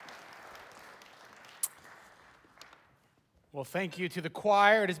Well, thank you to the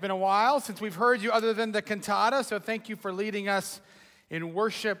choir. It has been a while since we've heard you other than the cantata, so thank you for leading us in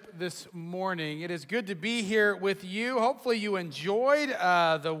worship this morning. It is good to be here with you. Hopefully you enjoyed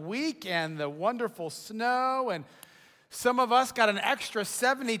the week and the wonderful snow, and some of us got an extra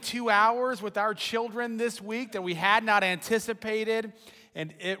 72 hours with our children this week that we had not anticipated,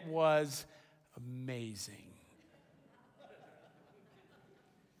 and it was amazing.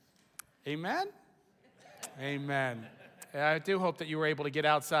 Amen? Amen. I do hope that you were able to get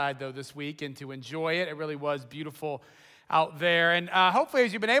outside, though, this week and to enjoy it. It really was beautiful out there. And hopefully,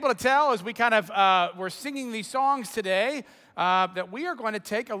 as you've been able to tell, as we kind of were singing these songs today, that we are going to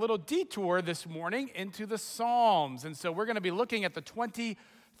take a little detour this morning into the Psalms. And so we're going to be looking at the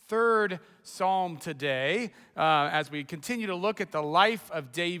 23rd Psalm today as we continue to look at the life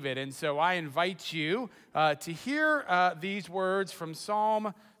of David. And so I invite you to hear these words from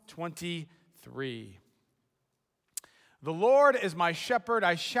Psalm 23. The Lord is my shepherd,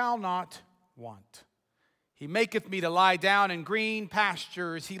 I shall not want. He maketh me to lie down in green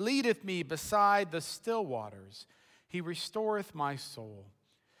pastures. He leadeth me beside the still waters. He restoreth my soul.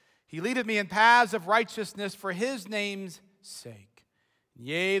 He leadeth me in paths of righteousness for his name's sake.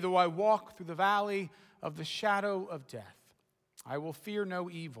 Yea, though I walk through the valley of the shadow of death, I will fear no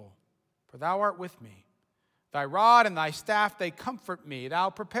evil, for thou art with me. Thy rod and thy staff, they comfort me. Thou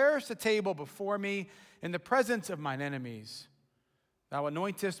preparest a table before me in the presence of mine enemies. Thou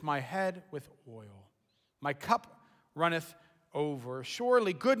anointest my head with oil. My cup runneth over.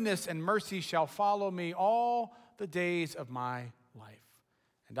 Surely goodness and mercy shall follow me all the days of my life.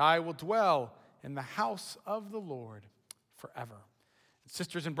 And I will dwell in the house of the Lord forever.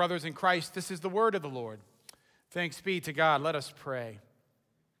 Sisters and brothers in Christ, this is the word of the Lord. Thanks be to God. Let us pray.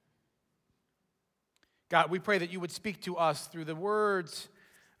 God, we pray that you would speak to us through the words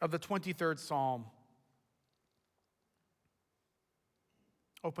of the 23rd Psalm.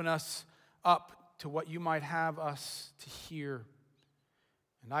 Open us up to what you might have us to hear.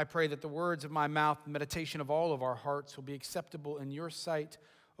 And I pray that the words of my mouth, the meditation of all of our hearts will be acceptable in your sight,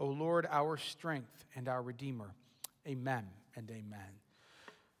 O Lord, our strength and our Redeemer. Amen and amen.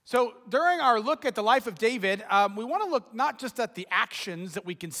 So during our look at the life of David, we want to look not just at the actions that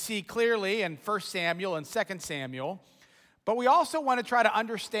we can see clearly in 1 Samuel and 2 Samuel, but we also want to try to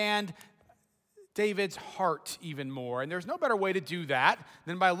understand David's heart even more. And there's no better way to do that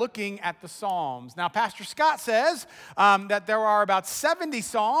than by looking at the Psalms. Now, Pastor Scott says that there are about 70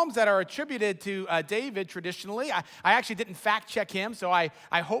 Psalms that are attributed to David traditionally. I actually didn't fact check him, so I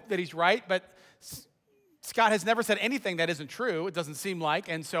hope that he's right, but Scott has never said anything that isn't true, it doesn't seem like,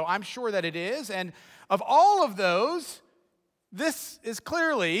 and so I'm sure that it is. And of all of those, this is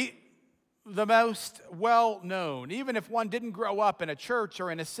clearly the most well-known. Even if one didn't grow up in a church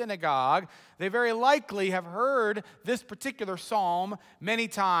or in a synagogue, they very likely have heard this particular psalm many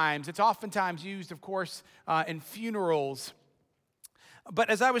times. It's oftentimes used, of course, in funerals.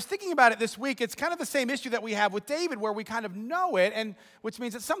 But as I was thinking about it this week, it's kind of the same issue that we have with David, where we kind of know it, and which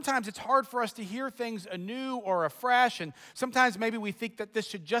means that sometimes it's hard for us to hear things anew or afresh, and sometimes maybe we think that this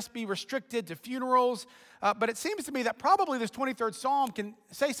should just be restricted to funerals. But it seems to me that probably this 23rd Psalm can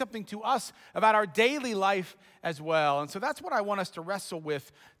say something to us about our daily life as well. And so that's what I want us to wrestle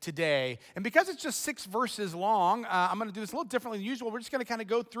with today. And because it's just 6 verses long, I'm going to do this a little differently than usual. We're just going to kind of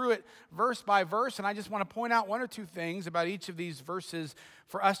go through it verse by verse. And I just want to point out one or two things about each of these verses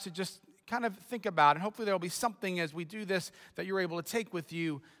for us to just kind of think about. And hopefully there will be something as we do this that you're able to take with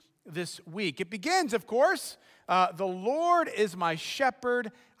you this week. It begins, of course, the Lord is my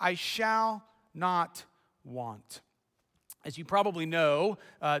shepherd, I shall not want. As you probably know,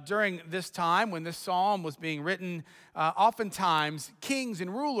 during this time when this psalm was being written, oftentimes kings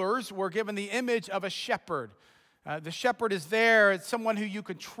and rulers were given the image of a shepherd. The shepherd is there. It's someone who you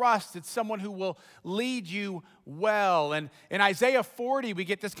can trust. It's someone who will lead you well. And in Isaiah 40, we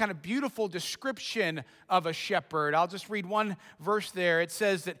get this kind of beautiful description of a shepherd. I'll just read one verse there. It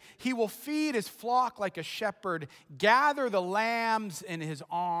says that he will feed his flock like a shepherd, gather the lambs in his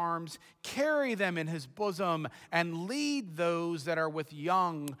arms, carry them in his bosom, and lead those that are with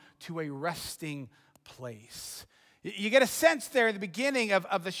young to a resting place. You get a sense there in the beginning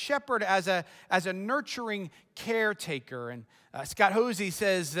of the shepherd as a nurturing caretaker. And Scott Hosey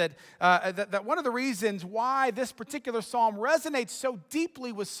says that one of the reasons why this particular psalm resonates so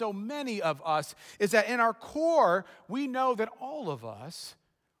deeply with so many of us is that in our core, we know that all of us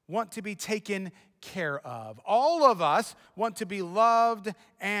want to be taken care of. All of us want to be loved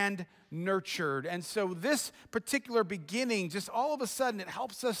and nurtured. And so this particular beginning, just all of a sudden, it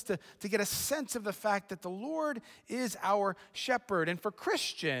helps us to get a sense of the fact that the Lord is our shepherd. And for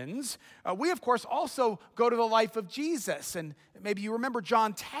Christians, we, of course, also go to the life of Jesus. And maybe you remember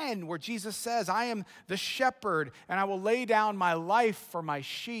John 10, where Jesus says, I am the shepherd, and I will lay down my life for my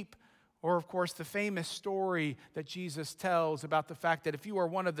sheep. Or, of course, the famous story that Jesus tells about the fact that if you are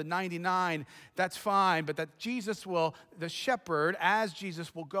one of the 99, that's fine, but that Jesus will, the shepherd, as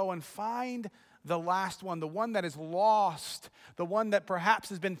Jesus will go and find the last one, the one that is lost, the one that perhaps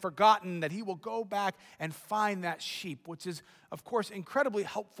has been forgotten, that he will go back and find that sheep, which is, of course, incredibly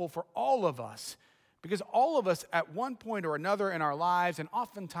helpful for all of us. Because all of us at one point or another in our lives, and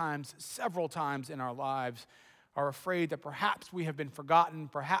oftentimes several times in our lives, are afraid that perhaps we have been forgotten,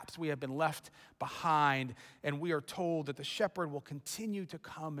 perhaps we have been left behind, and we are told that the shepherd will continue to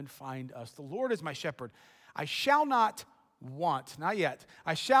come and find us. The Lord is my shepherd. I shall not want. Not yet.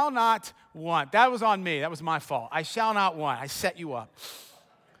 I shall not want. That was on me. That was my fault. I shall not want. I set you up.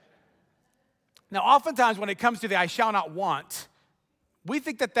 Now, oftentimes when it comes to the I shall not want, we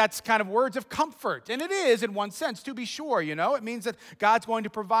think that that's kind of words of comfort, and it is in one sense, to be sure, you know. It means that God's going to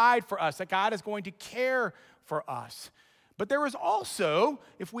provide for us, that God is going to care for us. But there is also,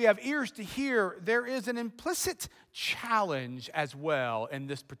 if we have ears to hear, there is an implicit challenge as well in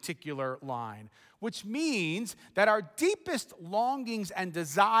this particular line, which means that our deepest longings and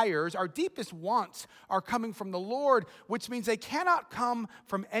desires, our deepest wants are coming from the Lord, which means they cannot come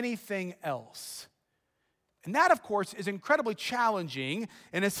from anything else. And that, of course, is incredibly challenging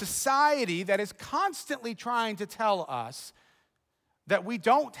in a society that is constantly trying to tell us that we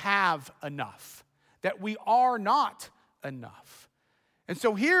don't have enough, that we are not enough. And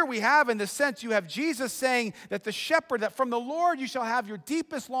so here we have, in the sense, you have Jesus saying that the shepherd, that from the Lord you shall have your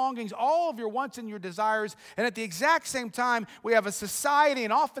deepest longings, all of your wants and your desires. And at the exact same time, we have a society,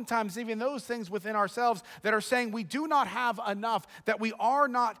 and oftentimes even those things within ourselves, that are saying we do not have enough, that we are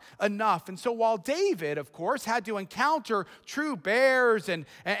not enough. And so while David, of course, had to encounter true bears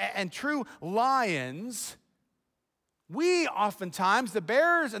and true lions, we oftentimes, the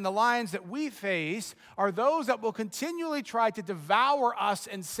bears and the lions that we face, are those that will continually try to devour us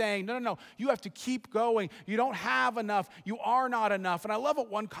and saying, no, you have to keep going. You don't have enough. You are not enough. And I love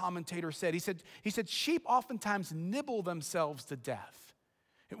what one commentator said. He said, sheep oftentimes nibble themselves to death.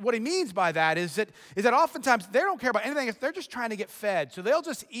 What he means by that is that oftentimes they don't care about anything. They're just trying to get fed. So they'll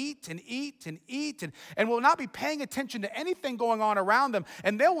just eat and eat and eat and will not be paying attention to anything going on around them.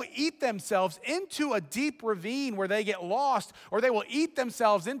 And they will eat themselves into a deep ravine where they get lost, or they will eat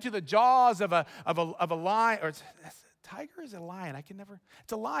themselves into the jaws of a lion. Or tiger is a lion.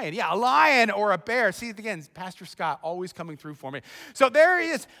 It's a lion. Yeah, a lion or a bear. See, again, Pastor Scott always coming through for me. So there he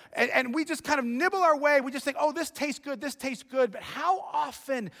is. And we just kind of nibble our way. We just think, oh, this tastes good. But how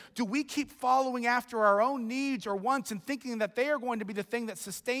often do we keep following after our own needs or wants and thinking that they are going to be the thing that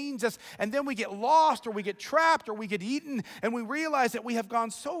sustains us, and then we get lost or we get trapped or we get eaten, and we realize that we have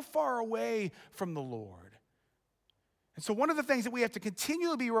gone so far away from the Lord. And so one of the things that we have to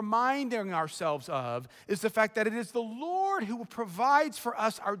continually be reminding ourselves of is the fact that it is the Lord who provides for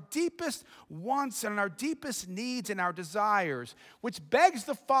us our deepest wants and our deepest needs and our desires, which begs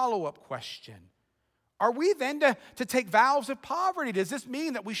the follow-up question. Are we then to take vows of poverty? Does this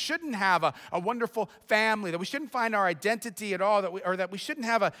mean that we shouldn't have a wonderful family, that we shouldn't find our identity at all, that we shouldn't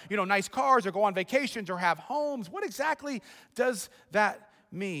have nice cars or go on vacations or have homes? What exactly does that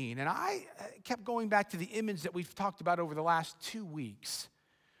mean? And I kept going back to the image that we've talked about over the last 2 weeks.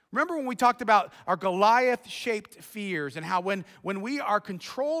 Remember when we talked about our Goliath-shaped fears and how when we are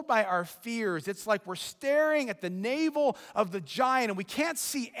controlled by our fears, it's like we're staring at the navel of the giant and we can't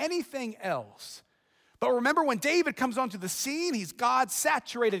see anything else. But remember when David comes onto the scene, he's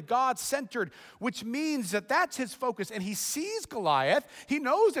God-saturated, God-centered, which means that that's his focus. And he sees Goliath. He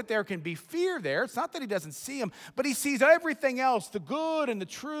knows that there can be fear there. It's not that he doesn't see him, but he sees everything else, the good and the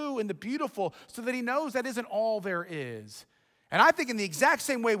true and the beautiful, so that he knows that isn't all there is. And I think in the exact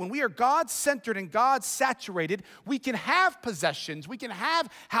same way, when we are God-centered and God-saturated, we can have possessions, we can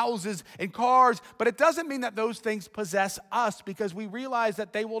have houses and cars, but it doesn't mean that those things possess us, because we realize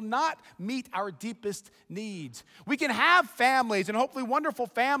that they will not meet our deepest needs. We can have families and hopefully wonderful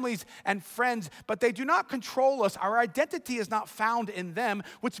families and friends, but they do not control us. Our identity is not found in them,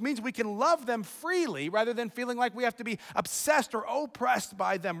 which means we can love them freely rather than feeling like we have to be obsessed or oppressed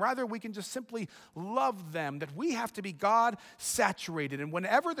by them. Rather, we can just simply love them, that we have to be God-saturated. And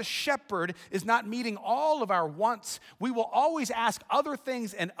whenever the shepherd is not meeting all of our wants, we will always ask other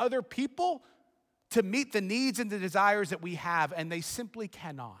things and other people to meet the needs and the desires that we have, and they simply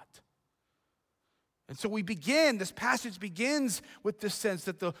cannot. And so this passage begins with this sense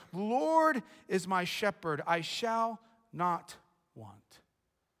that the Lord is my shepherd, I shall not want.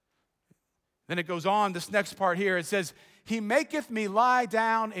 Then it goes on, this next part here, it says, He maketh me lie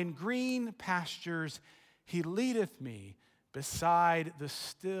down in green pastures, He leadeth me beside the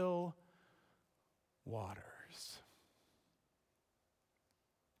still waters.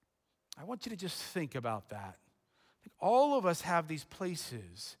 I want you to just think about that. All of us have these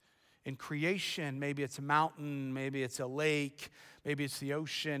places in creation. Maybe it's a mountain, maybe it's a lake, maybe it's the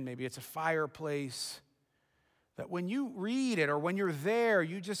ocean, maybe it's a fireplace. That when you read it or when you're there,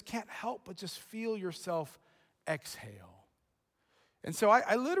 you just can't help but just feel yourself exhale. And so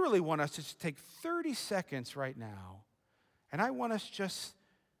I literally want us to just take 30 seconds right now, and I want us just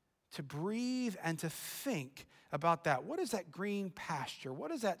to breathe and to think about that. What is that green pasture?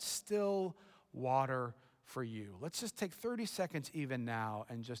 What is that still water for you? Let's just take 30 seconds even now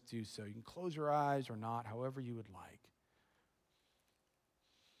and just do so. You can close your eyes or not, however you would like.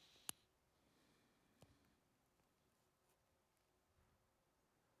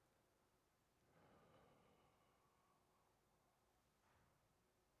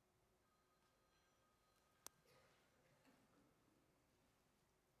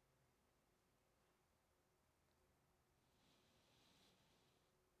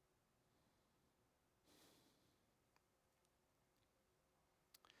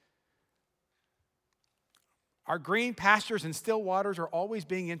 Our green pastures and still waters are always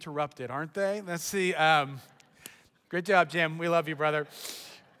being interrupted, aren't they? Let's see. Good job, Jim. We love you, brother.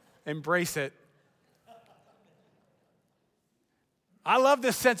 Embrace it. I love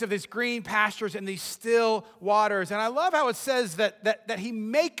this sense of these green pastures and these still waters. And I love how it says that He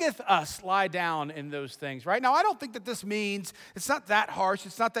maketh us lie down in those things, right? Now, I don't think that this means, it's not that harsh.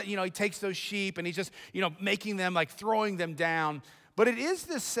 It's not that, He takes those sheep and He's just, making them, like throwing them down. But it is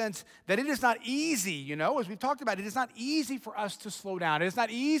this sense that it is not easy, as we've talked about, it is not easy for us to slow down. It is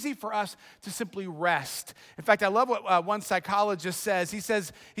not easy for us to simply rest. In fact, I love what one psychologist says. He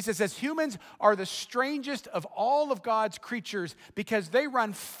says, humans are the strangest of all of God's creatures because they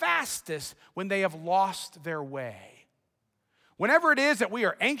run fastest when they have lost their way. Whenever it is that we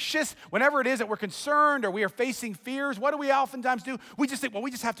are anxious, whenever it is that we're concerned or we are facing fears, what do we oftentimes do? We just think,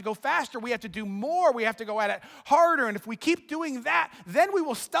 we just have to go faster. We have to do more. We have to go at it harder. And if we keep doing that, then we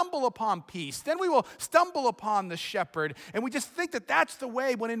will stumble upon peace. Then we will stumble upon the shepherd. And we just think that that's the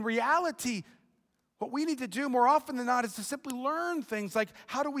way, when in reality, what we need to do more often than not is to simply learn things like,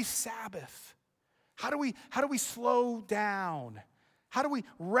 how do we Sabbath? How do we slow down? How do we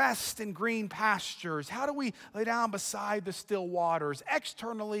rest in green pastures? How do we lay down beside the still waters,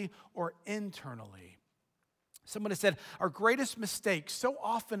 externally or internally? Someone has said, our greatest mistakes so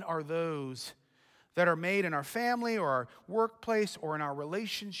often are those that are made in our family or our workplace or in our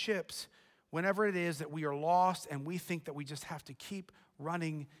relationships whenever it is that we are lost and we think that we just have to keep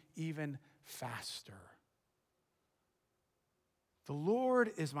running even faster. The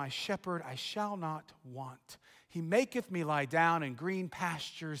Lord is my shepherd, I shall not want. He maketh me lie down in green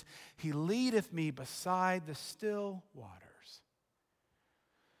pastures. He leadeth me beside the still waters.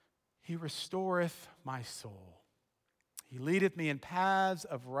 He restoreth my soul. He leadeth me in paths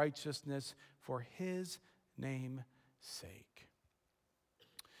of righteousness for His name's sake.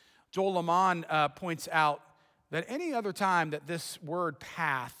 Joel Lamont points out that any other time that this word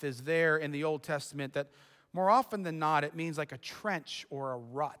path is there in the Old Testament, that more often than not, it means like a trench or a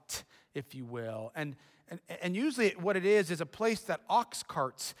rut, if you will. And usually what it is a place that ox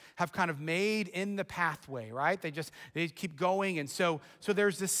carts have kind of made in the pathway, right? They keep going. And so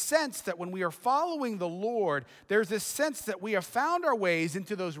there's this sense that when we are following the Lord, there's this sense that we have found our ways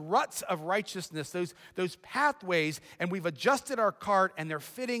into those ruts of righteousness, those pathways, and we've adjusted our cart and they're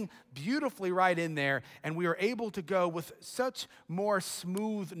fitting beautifully right in there, and we are able to go with such more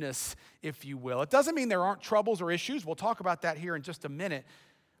smoothness, if you will. It doesn't mean there aren't troubles or issues. We'll talk about that here in just a minute.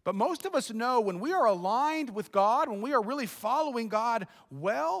 But most of us know when we are aligned with God, when we are really following God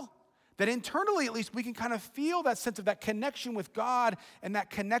well, that internally at least we can kind of feel that sense of that connection with God and that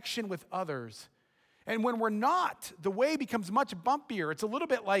connection with others. And when we're not, the way becomes much bumpier. It's a little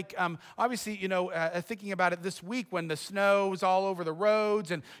bit like, obviously, thinking about it this week when the snow's all over the roads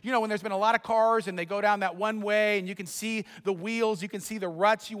and, when there's been a lot of cars and they go down that one way and you can see the wheels, you can see the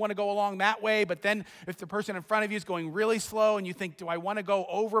ruts, you want to go along that way. But then if the person in front of you is going really slow and you think, do I want to go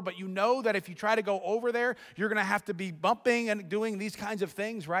over? But you know that if you try to go over there, you're going to have to be bumping and doing these kinds of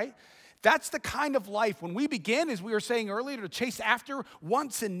things, right? That's the kind of life, when we begin, as we were saying earlier, to chase after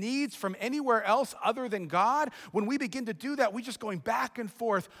wants and needs from anywhere else other than God, when we begin to do that, we're just going back and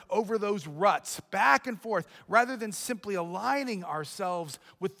forth over those ruts, back and forth, rather than simply aligning ourselves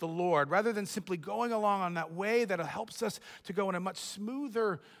with the Lord, rather than simply going along on that way that helps us to go in a much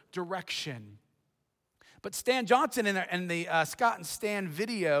smoother direction. But Stan Johnson, in the Scott and Stan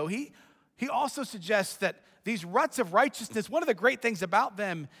video, he also suggests that these ruts of righteousness, one of the great things about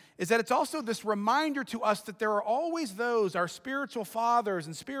them is that it's also this reminder to us that there are always those, our spiritual fathers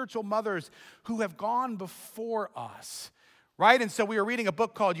and spiritual mothers, who have gone before us, right? And so we were reading a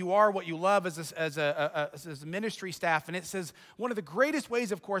book called You Are What You Love as a ministry staff, and it says one of the greatest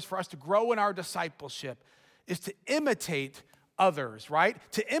ways, of course, for us to grow in our discipleship is to imitate others, right?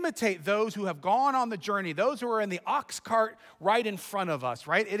 To imitate those who have gone on the journey, those who are in the ox cart right in front of us,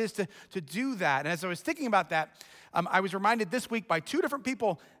 right? It is to do that. And as I was thinking about that, I was reminded this week by two different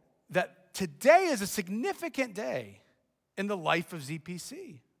people that today is a significant day in the life of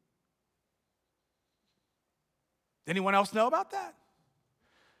ZPC. Anyone else know about that?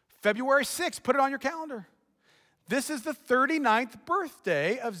 February 6th, put it on your calendar. This is the 39th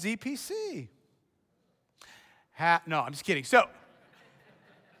birthday of ZPC. No, I'm just kidding.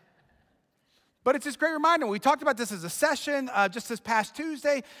 But it's this great reminder. We talked about this as a session just this past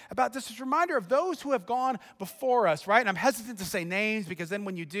Tuesday, about this reminder of those who have gone before us, right? And I'm hesitant to say names because then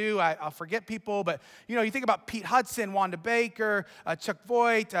when you do, I'll forget people. But, you think about Pete Hudson, Wanda Baker, Chuck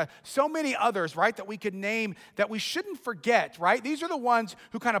Voigt, so many others, right, that we could name that we shouldn't forget, right? These are the ones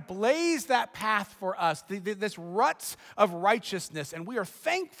who kind of blaze that path for us, this ruts of righteousness. And we are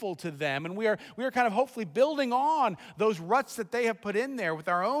thankful to them. And we are kind of hopefully building on those ruts that they have put in there with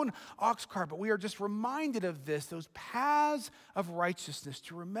our own ox cart. But we are just reminded of this, those paths of righteousness,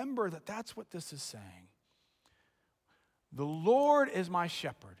 to remember that that's what this is saying. The Lord is my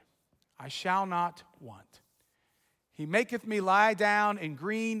shepherd, I shall not want. He maketh me lie down in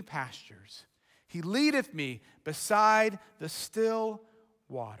green pastures. He leadeth me beside the still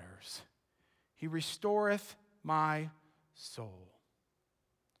waters. He restoreth my soul.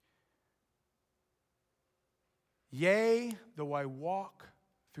 Yea, though I walk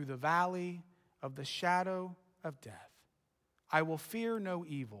through the valley of the shadow of death, I will fear no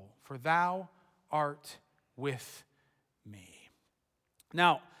evil, for thou art with me.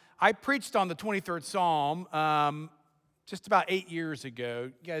 Now, I preached on the 23rd Psalm just about 8 years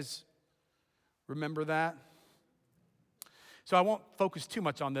ago. You guys remember that? So I won't focus too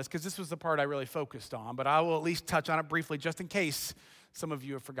much on this because this was the part I really focused on, but I will at least touch on it briefly just in case some of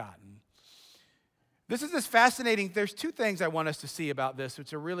you have forgotten. This is this fascinating, there's two things I want us to see about this,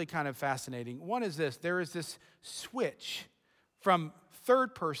 which are really kind of fascinating. One is this: there is this switch from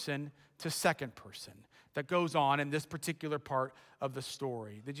third person to second person that goes on in this particular part of the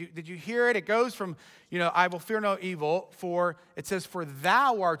story. Did you hear it? It goes from, I will fear no evil, it says, for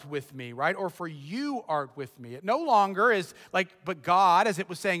thou art with me, right? Or for you art with me. It no longer is like, but God, as it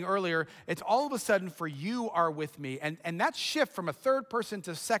was saying earlier, it's all of a sudden, for you are with me. And that shift from a third person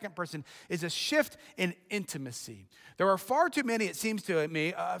to second person is a shift in intimacy. There are far too many, it seems to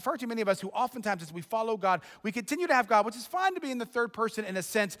me, far too many of us who oftentimes, as we follow God, we continue to have God, which is fine to be in the third person in a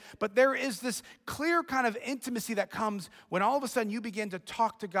sense, but there is this clear kind of intimacy that comes when all of a sudden you begin to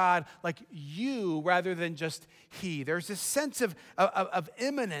talk to God like you rather than just he. There's this sense of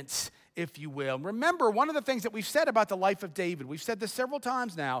immanence, if you will. Remember, one of the things that we've said about the life of David, we've said this several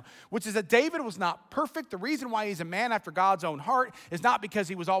times now, which is that David was not perfect. The reason why he's a man after God's own heart is not because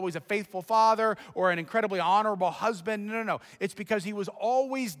he was always a faithful father or an incredibly honorable husband. No. It's because he was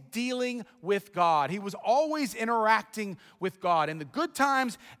always dealing with God. He was always interacting with God in the good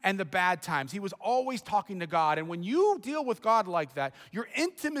times and the bad times. He was always talking to God. And when you deal with God like that, your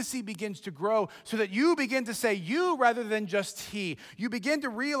intimacy begins to grow so that you begin to say you rather than just he. You begin to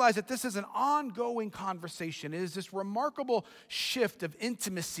realize that this is an ongoing conversation. It is this remarkable shift of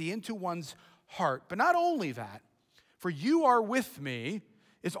intimacy into one's heart. But not only that, for you are with me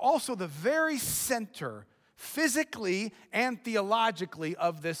is also the very center, physically and theologically,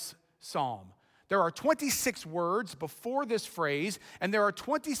 of this psalm. There are 26 words before this phrase, and there are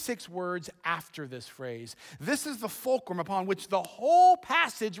 26 words after this phrase. This is the fulcrum upon which the whole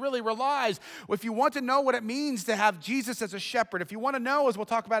passage really relies. If you want to know what it means to have Jesus as a shepherd, if you want to know, as we'll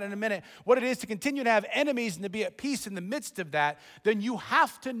talk about in a minute, what it is to continue to have enemies and to be at peace in the midst of that, then you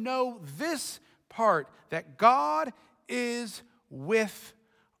have to know this part, that God is with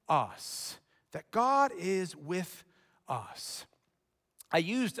us. That God is with us. I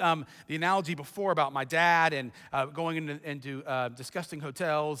used the analogy before about my dad and going into disgusting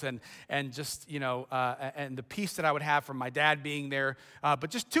hotels and just, and the peace that I would have from my dad being there. But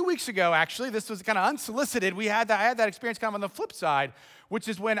just 2 weeks ago, actually, this was kind of unsolicited. I had that experience kind of on the flip side, which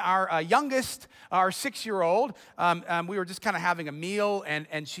is when our youngest, our 6-year-old, we were just kind of having a meal,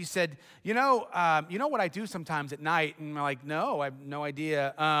 and she said, you know what I do sometimes at night? And I'm like, no, I have no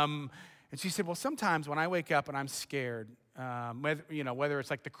idea. And she said, well, sometimes when I wake up and I'm scared, whether it's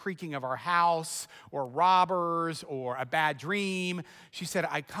like the creaking of our house or robbers or a bad dream, she said,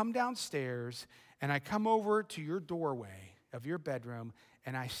 I come downstairs and I come over to your doorway of your bedroom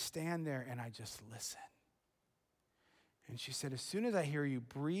and I stand there and I just listen. And she said, as soon as I hear you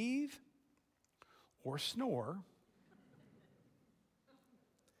breathe or snore,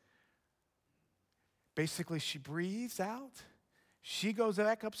 basically she breathes out, she goes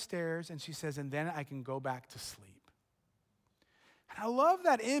back upstairs, and she says, and then I can go back to sleep. And I love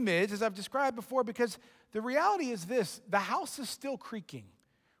that image, as I've described before, because the reality is this: the house is still creaking.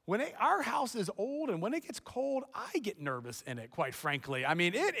 Our house is old, and when it gets cold, I get nervous in it, quite frankly. I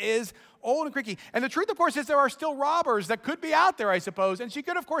mean, it is old and creaky. And the truth, of course, is there are still robbers that could be out there, I suppose. And she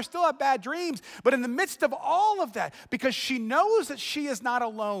could, of course, still have bad dreams. But in the midst of all of that, because she knows that she is not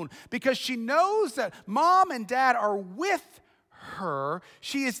alone, because she knows that mom and dad are with her,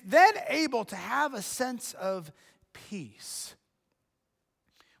 she is then able to have a sense of peace.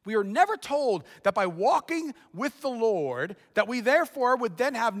 We are never told that by walking with the Lord, that we therefore would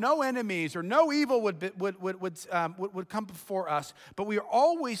then have no enemies or no evil would come before us. But we are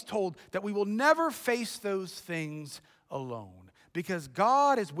always told that we will never face those things alone, because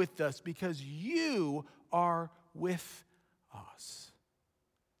God is with us, because you are with us.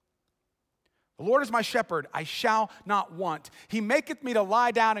 The Lord is my shepherd, I shall not want. He maketh me to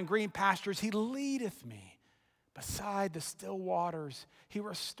lie down in green pastures. He leadeth me beside the still waters. He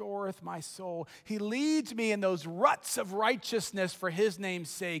restoreth my soul. He leads me in those ruts of righteousness for his name's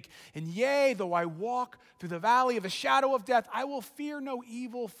sake. And yea, though I walk through the valley of the shadow of death, I will fear no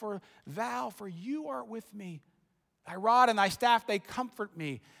evil, for you art with me. Thy rod and thy staff, they comfort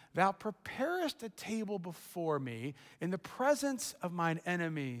me. Thou preparest a table before me in the presence of mine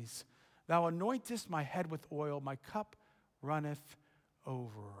enemies. Thou anointest my head with oil, my cup runneth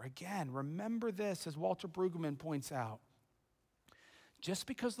over. Again, remember this, as Walter Brueggemann points out. Just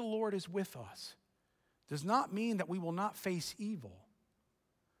because the Lord is with us does not mean that we will not face evil.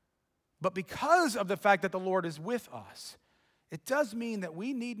 But because of the fact that the Lord is with us, it does mean that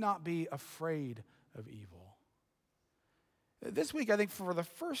we need not be afraid of evil. This week, I think for the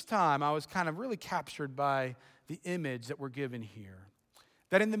first time, I was kind of really captured by the image that we're given here.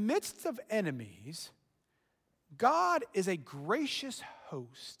 That in the midst of enemies, God is a gracious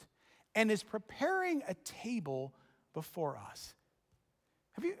host and is preparing a table before us.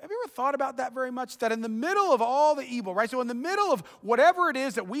 Have you ever thought about that very much? That in the middle of all the evil, right? So in the middle of whatever it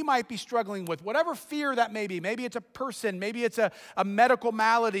is that we might be struggling with, whatever fear that may be, maybe it's a person, maybe it's a medical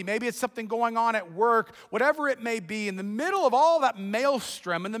malady, maybe it's something going on at work, whatever it may be, in the middle of all that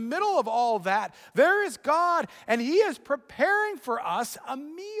maelstrom, in the middle of all that, there is God, and he is preparing for us a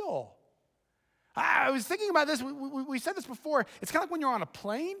meal. I was thinking about this. We said this before. It's kind of like when you're on a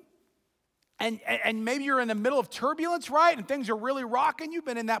plane and maybe you're in the middle of turbulence, right? And things are really rocking. You've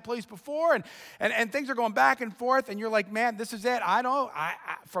been in that place before and things are going back and forth and you're like, man, this is it. I know,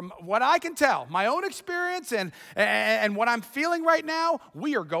 from what I can tell, my own experience and what I'm feeling right now,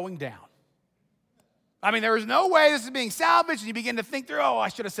 we are going down. I mean, there is no way this is being salvaged, and you begin to think through, I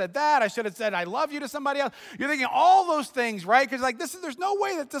should have said that. I should have said I love you to somebody else. You're thinking all those things, right? Because there's no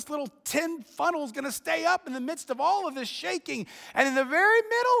way that this little tin funnel is going to stay up in the midst of all of this shaking. And in the very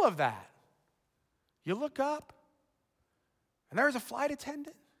middle of that, you look up, and there's a flight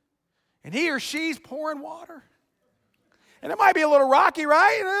attendant, and he or she's pouring water. And it might be a little rocky,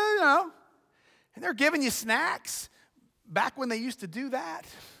 right? And they're giving you snacks back when they used to do that,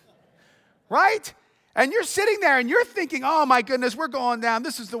 right? And you're sitting there and you're thinking, oh my goodness, we're going down.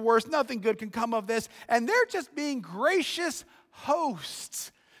 This is the worst. Nothing good can come of this. And they're just being gracious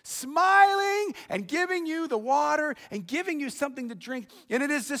hosts, smiling and giving you the water and giving you something to drink. And it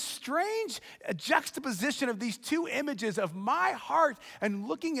is this strange juxtaposition of these two images of my heart and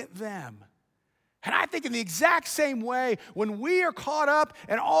looking at them. And I think in the exact same way, when we are caught up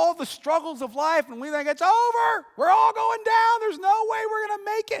in all the struggles of life and we think it's over, we're all going down, there's no way we're going to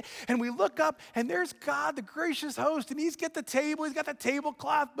make it. And we look up and there's God, the gracious host, and he's got the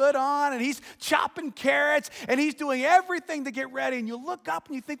tablecloth put on, and he's chopping carrots, and he's doing everything to get ready. And you look up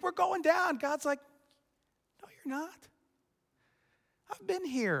and you think, we're going down. God's like, no, you're not. I've been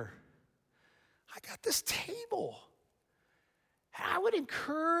here. I got this table. I would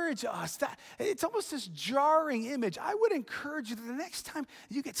encourage us, that it's almost this jarring image. I would encourage you that the next time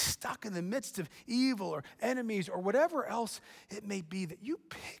you get stuck in the midst of evil or enemies or whatever else it may be, that you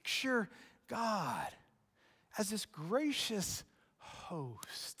picture God as this gracious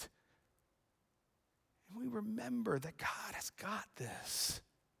host. And we remember that God has got this.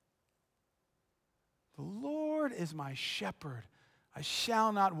 The Lord is my shepherd. I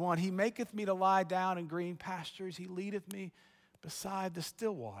shall not want. He maketh me to lie down in green pastures. He leadeth me beside the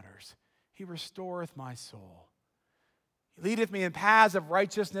still waters. He restoreth my soul. He leadeth me in paths of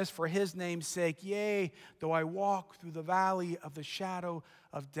righteousness for his name's sake. Yea, though I walk through the valley of the shadow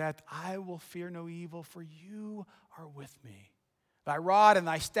of death, I will fear no evil, for you are with me. Thy rod and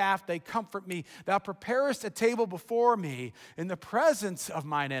thy staff, they comfort me. Thou preparest a table before me in the presence of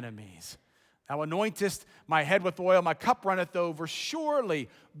mine enemies. Thou anointest my head with oil, my cup runneth over. Surely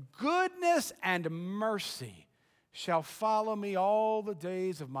goodness and mercy shall follow me all the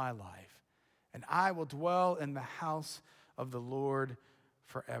days of my life, and I will dwell in the house of the Lord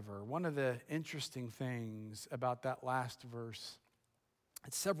forever. One of the interesting things about that last verse,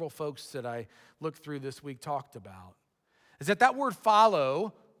 that several folks that I looked through this week talked about, is that word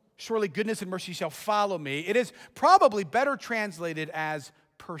follow, surely goodness and mercy shall follow me, it is probably better translated as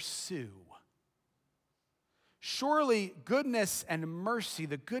pursue. Surely goodness and mercy,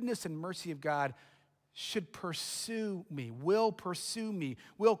 the goodness and mercy of God should pursue me, will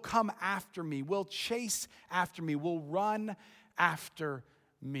come after me, will chase after me, will run after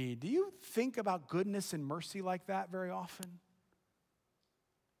me. Do you think about goodness and mercy like that very often?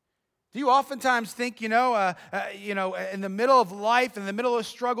 Do you oftentimes think, in the middle of life, in the middle of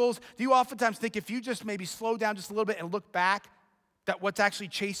struggles, do you oftentimes think if you just maybe slow down just a little bit and look back, that what's actually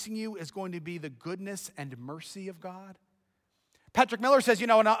chasing you is going to be the goodness and mercy of God? Patrick Miller says, in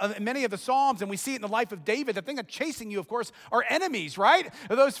many of the Psalms, and we see it in the life of David, the thing that's chasing you, of course, are enemies, right?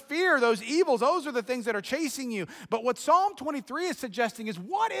 Those fear, those evils, those are the things that are chasing you. But what Psalm 23 is suggesting is,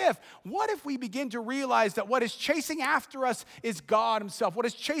 what if we begin to realize that what is chasing after us is God himself? What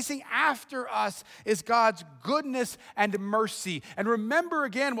is chasing after us is God's goodness and mercy. And remember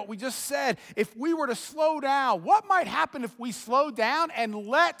again what we just said, if we were to slow down, what might happen if we slow down and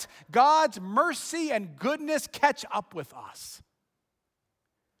let God's mercy and goodness catch up with us?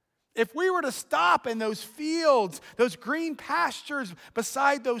 If we were to stop in those fields, those green pastures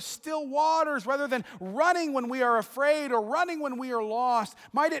beside those still waters, rather than running when we are afraid or running when we are lost,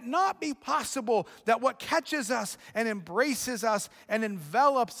 might it not be possible that what catches us and embraces us and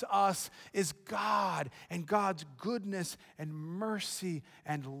envelops us is God and God's goodness and mercy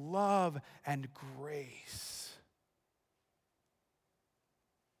and love and grace?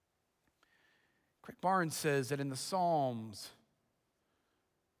 Craig Barnes says that in the Psalms,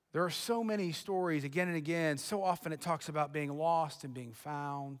 there are so many stories again and again. So often it talks about being lost and being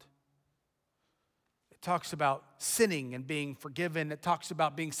found. It talks about sinning and being forgiven. It talks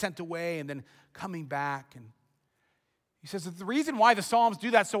about being sent away and then coming back. And he says that the reason why the Psalms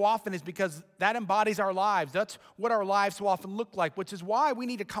do that so often is because that embodies our lives. That's what our lives so often look like, which is why we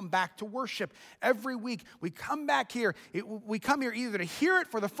need to come back to worship every week. We come back here. We come here either to hear it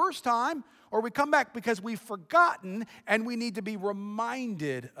for the first time, or we come back because we've forgotten and we need to be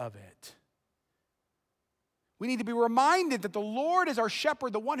reminded of it. We need to be reminded that the Lord is our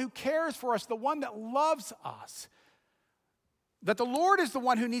shepherd, the one who cares for us, the one that loves us. That the Lord is the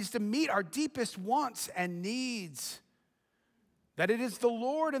one who needs to meet our deepest wants and needs. That it is the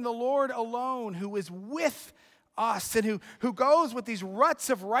Lord and the Lord alone who is with us and who goes with these ruts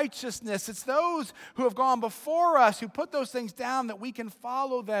of righteousness. It's those who have gone before us, who put those things down that we can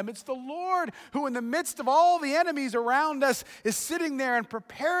follow them. It's the Lord who in the midst of all the enemies around us is sitting there and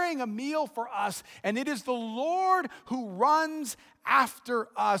preparing a meal for us. And it is the Lord who runs after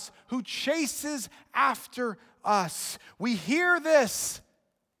us, who chases after us. We hear this,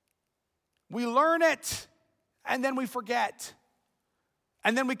 we learn it, and then we forget.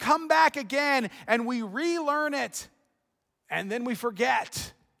 And then we come back again and we relearn it. And then we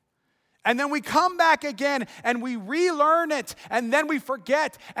forget. And then we come back again and we relearn it. And then we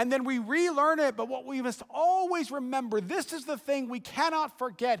forget. And then we relearn it. But what we must always remember, this is the thing we cannot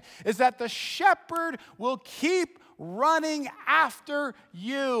forget, is that the shepherd will keep running after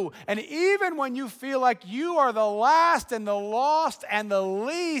you. And even when you feel like you are the last and the lost and the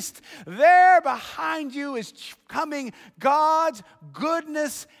least, there behind you is coming God's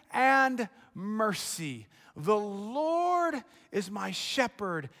goodness and mercy. The Lord is my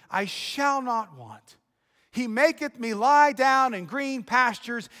shepherd, I shall not want. He maketh me lie down in green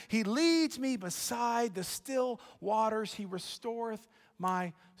pastures. He leads me beside the still waters. He restoreth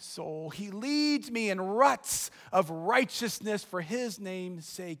my soul. He leads me in ruts of righteousness for his name's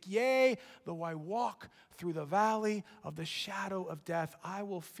sake. Yea, though I walk through the valley of the shadow of death, I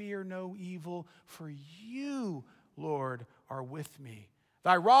will fear no evil, for you, Lord, are with me.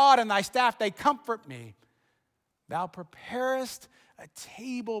 Thy rod and thy staff, they comfort me. Thou preparest a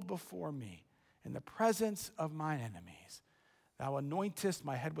table before me in the presence of mine enemies. Thou anointest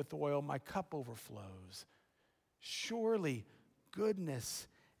my head with oil, my cup overflows. Surely goodness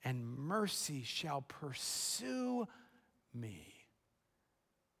and mercy shall pursue me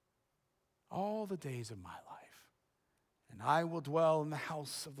all the days of my life, and I will dwell in the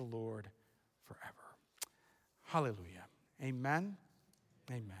house of the Lord forever. Hallelujah. Amen.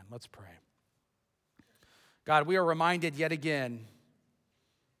 Amen. Let's pray. God, we are reminded yet again,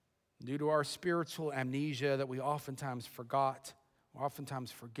 due to our spiritual amnesia, that we oftentimes forget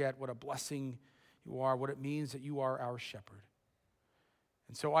what a blessing you are, what it means that you are our shepherd.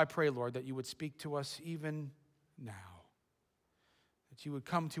 And so I pray, Lord, that you would speak to us even now, that you would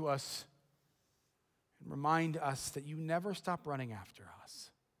come to us and remind us that you never stop running after us.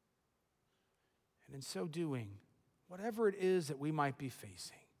 And in so doing, whatever it is that we might be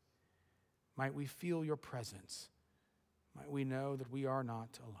facing, might we feel your presence. Might we know that we are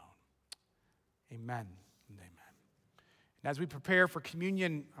not alone. Amen and amen. And as we prepare for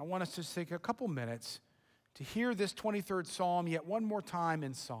communion, I want us to take a couple minutes to hear this 23rd Psalm yet one more time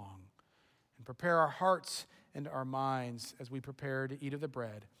in song and prepare our hearts and our minds as we prepare to eat of the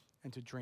bread and to drink